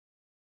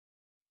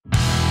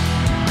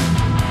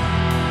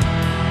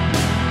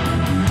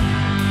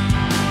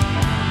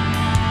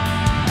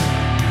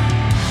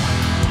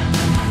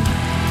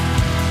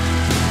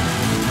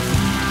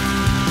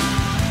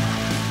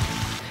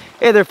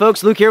Hey there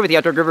folks, Luke here with the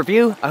Outdoor Grid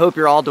Review. I hope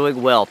you're all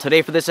doing well.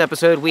 Today for this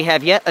episode we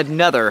have yet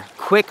another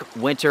quick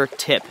winter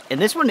tip. And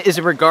this one is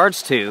in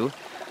regards to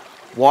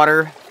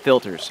water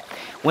filters.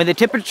 When the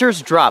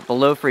temperatures drop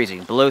below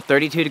freezing, below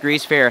 32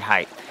 degrees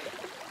Fahrenheit,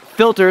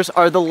 filters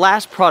are the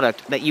last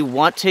product that you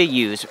want to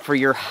use for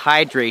your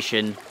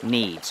hydration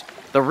needs.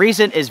 The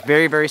reason is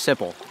very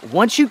simple.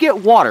 Once you get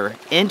water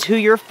into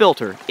your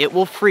filter, it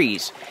will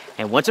freeze.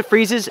 And once it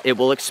freezes, it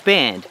will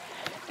expand.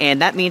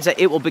 And that means that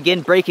it will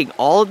begin breaking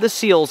all of the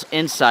seals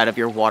inside of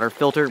your water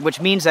filter, which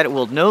means that it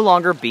will no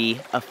longer be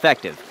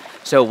effective.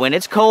 So when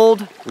it's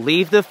cold,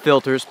 leave the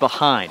filters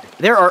behind.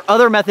 There are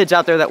other methods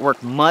out there that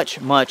work much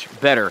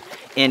better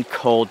in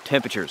cold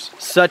temperatures,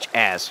 such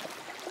as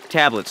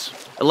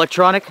tablets,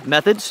 electronic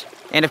methods,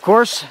 and of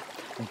course,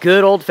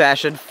 good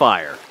old-fashioned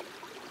fire.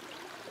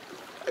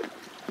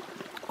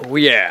 Oh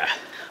yeah.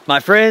 My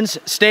friends,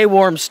 stay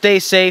warm, stay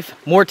safe.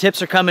 More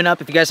tips are coming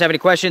up. If you guys have any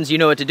questions, you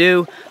know what to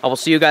do. I will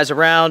see you guys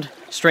around.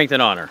 Strength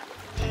and honor.